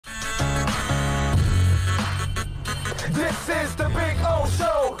This is the Big O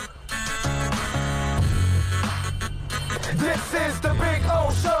Show. This is the Big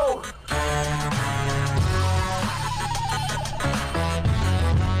O Show.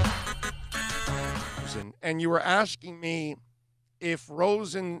 And you were asking me if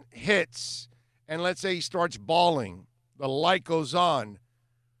Rosen hits and let's say he starts balling, the light goes on.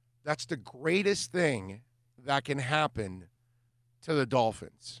 That's the greatest thing that can happen to the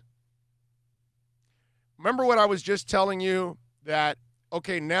Dolphins. Remember what I was just telling you that,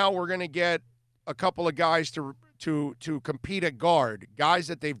 okay, now we're going to get a couple of guys to compete at guard, guys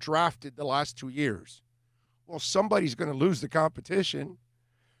that they've drafted the last 2 years. Well, somebody's going to lose the competition.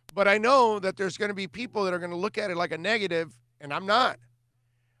 But I know that there's going to be people that are going to look at it like a negative, and I'm not.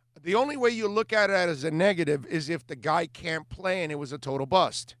 The only way you look at it as a negative is if the guy can't play and it was a total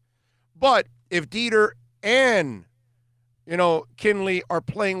bust. But if Dieter and, Kinley are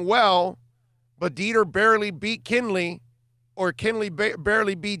playing well, but Dieter barely beat Kinley, or Kinley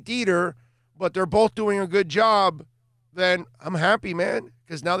barely beat Dieter, but they're both doing a good job, then I'm happy, man,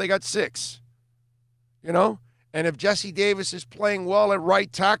 because now they got 6. And if Jesse Davis is playing well at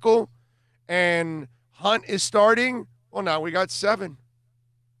right tackle and Hunt is starting, well, now we got 7.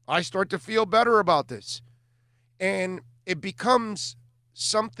 I start to feel better about this. And it becomes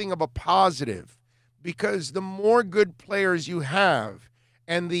something of a positive because the more good players you have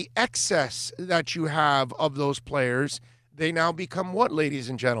and the excess that you have of those players, they now become what, ladies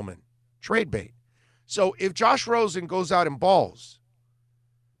and gentlemen? Trade bait. So if Josh Rosen goes out and balls,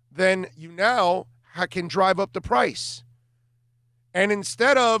 then you now can drive up the price. And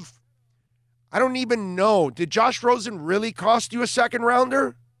instead of, I don't even know, did Josh Rosen really cost you a second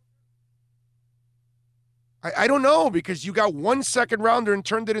rounder? I don't know, because you got 1 second rounder and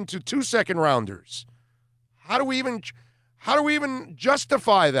turned it into 2 second rounders. How do we even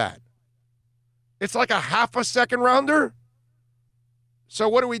justify that? It's like a half a second rounder. So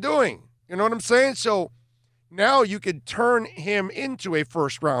what are we doing? You know what I'm saying? So now you could turn him into a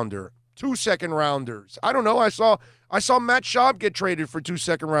first rounder. 2 second rounders. I don't know. I saw Matt Schaub get traded for 2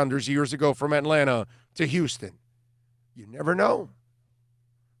 second rounders years ago from Atlanta to Houston. You never know.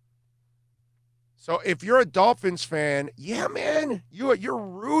 So if you're a Dolphins fan, yeah, man, you're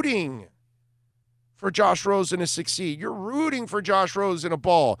rooting for Josh Rosen to succeed. You're rooting for Josh Rosen to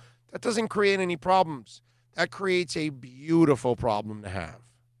ball. That doesn't create any problems. That creates a beautiful problem to have.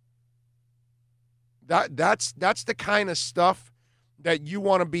 That's the kind of stuff that you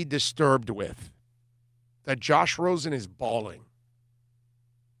want to be disturbed with, that Josh Rosen is balling.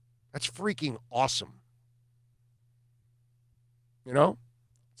 That's freaking awesome.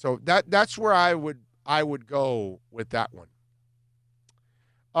 So that's where I would go with that one.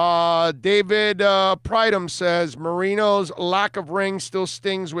 David Pridham says Marino's lack of rings still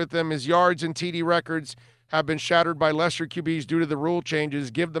stings with him. His yards and TD records have been shattered by lesser QBs due to the rule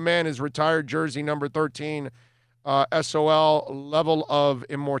changes. Give the man his retired jersey number 13. SOL level of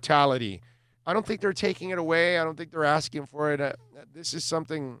immortality. I don't think they're taking it away. I don't think they're asking for it. This is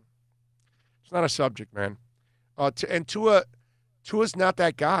something, it's not a subject, man. And Tua's not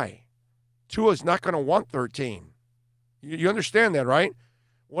that guy. Tua's not going to want 13. You understand that, right?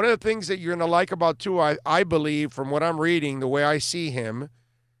 One of the things that you're going to like about Tua, I believe, from what I'm reading, the way I see him,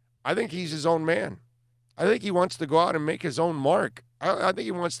 I think he's his own man. I think he wants to go out and make his own mark. I think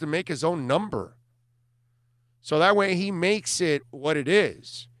he wants to make his own number. So that way he makes it what it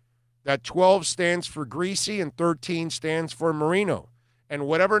is. That 12 stands for Greasy and 13 stands for Marino. And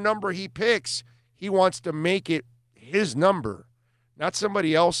whatever number he picks, he wants to make it his number, not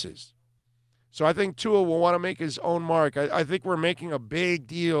somebody else's. So I think Tua will want to make his own mark. I think we're making a big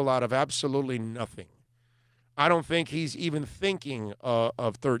deal out of absolutely nothing. I don't think he's even thinking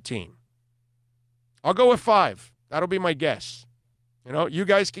of 13. I'll go with 5. That'll be my guess. You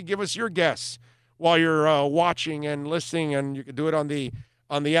guys can give us your guess while you're watching and listening, and you can do it on the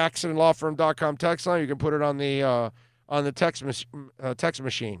accidentlawfirm.com text line. You can put it on the text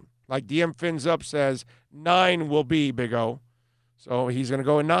machine. Like DM Fins Up says, 9 will be Big O. So he's going to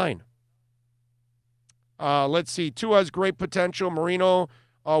go at 9. Let's see. Tua has great potential. Marino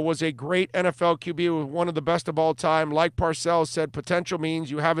was a great NFL QB, one of the best of all time. Like Parcells said, potential means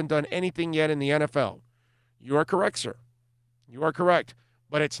you haven't done anything yet in the NFL. You are correct, sir. You are correct.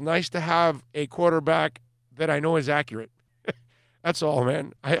 But it's nice to have a quarterback that I know is accurate. That's all,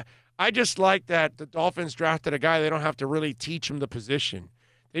 man. I just like that the Dolphins drafted a guy they don't have to really teach him the position.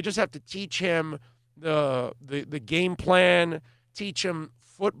 They just have to teach him the game plan, teach him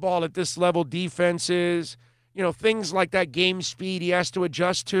football at this level, defenses, things like that, game speed he has to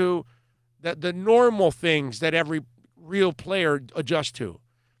adjust to, the normal things that every real player adjusts to.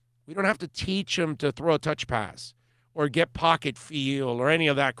 We don't have to teach him to throw a touch pass or get pocket feel or any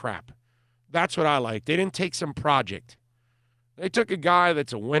of that crap. That's what I like. They didn't take some project. They took a guy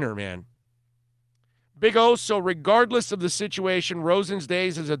that's a winner, man. Big O, so regardless of the situation, Rosen's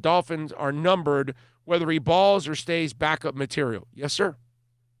days as a Dolphin are numbered, whether he balls or stays backup material. Yes, sir.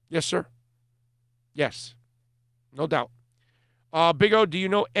 Yes, sir. Yes. No doubt. Big O, do you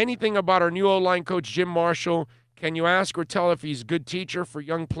know anything about our new O-line coach, Jim Marshall? Can you ask or tell if he's a good teacher for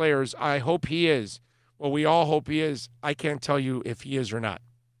young players? I hope he is. Well, we all hope he is. I can't tell you if he is or not.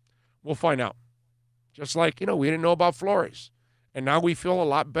 We'll find out. Just like, we didn't know about Flores. And now we feel a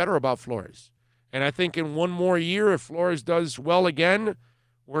lot better about Flores. And I think in one more year, if Flores does well again,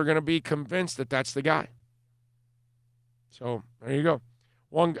 we're going to be convinced that that's the guy. So there you go.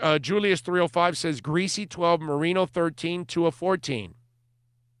 Julius 305 says, Greasy 12, Marino 13, Tua 14.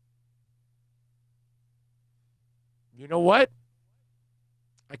 You know what?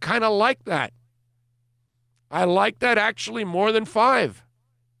 I kind of like that. I like that actually more than 5.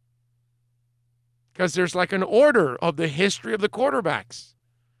 Because there's like an order of the history of the quarterbacks.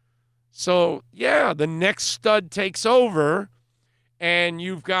 So, yeah, the next stud takes over, and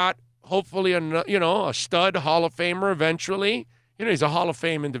you've got hopefully a stud Hall of Famer eventually. He's a Hall of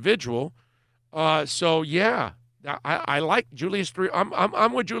Fame individual. So, yeah, I like Julius 3.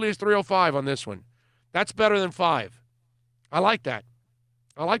 I'm with Julius 305 on this one. That's better than 5. I like that.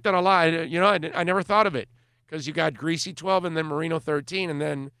 I like that a lot. I never thought of it because you got Greasy 12 and then Marino 13, and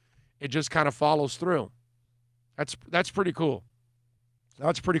then it just kind of follows through. That's pretty cool.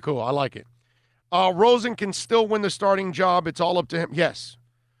 That's pretty cool. I like it. Rosen can still win the starting job. It's all up to him. Yes.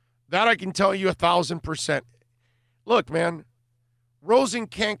 That I can tell you 1,000%. Look, man, Rosen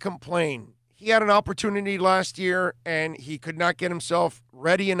can't complain. He had an opportunity last year, and he could not get himself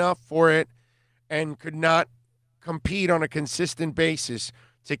ready enough for it and could not compete on a consistent basis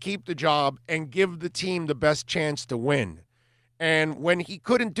to keep the job and give the team the best chance to win. And when he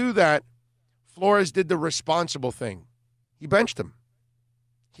couldn't do that, Flores did the responsible thing. He benched him.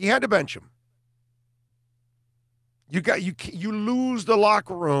 He had to bench him. You lose the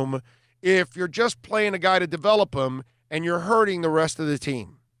locker room if you're just playing a guy to develop him and you're hurting the rest of the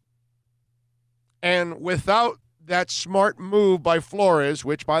team. And without that smart move by Flores,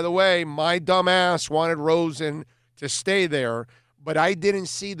 which, by the way, my dumb ass wanted Rosen to stay there, but I didn't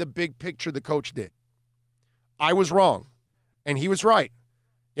see the big picture the coach did. I was wrong, and he was right.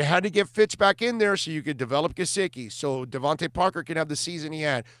 You had to get Fitz back in there so you could develop Gesicki, so Devontae Parker can have the season he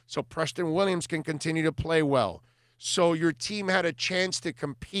had, so Preston Williams can continue to play well, so your team had a chance to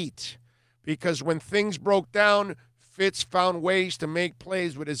compete. Because when things broke down, Fitz found ways to make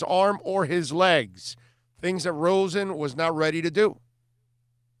plays with his arm or his legs, things that Rosen was not ready to do.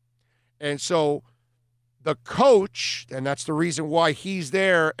 And so the coach, and that's the reason why he's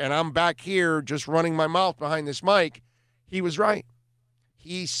there and I'm back here just running my mouth behind this mic, he was right.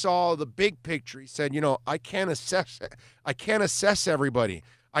 He saw the big picture. He said, I can't assess everybody.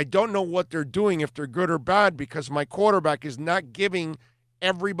 I don't know what they're doing, if they're good or bad, because my quarterback is not giving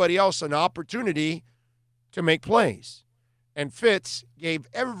everybody else an opportunity to make plays. And Fitz gave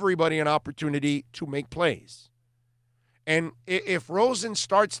everybody an opportunity to make plays. And if Rosen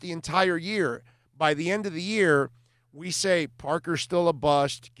starts the entire year, by the end of the year, we say Parker's still a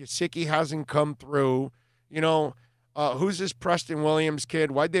bust, Gesicki hasn't come through, who's this Preston Williams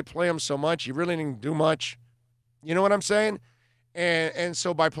kid? Why'd they play him so much? He really didn't do much. You know what I'm saying? And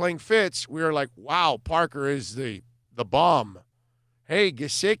so by playing Fitz, we were like, wow, Parker is the bomb. Hey,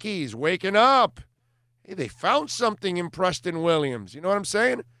 Gesicki's waking up. Hey, they found something in Preston Williams. You know what I'm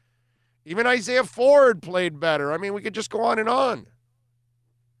saying? Even Isaiah Ford played better. I mean, we could just go on and on.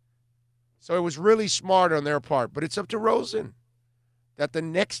 So it was really smart on their part. But it's up to Rosen that the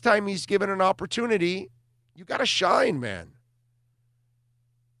next time he's given an opportunity, you got to shine, man.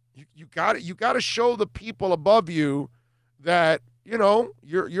 You got to show the people above you that,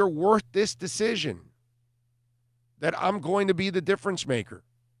 you're worth this decision, that I'm going to be the difference maker.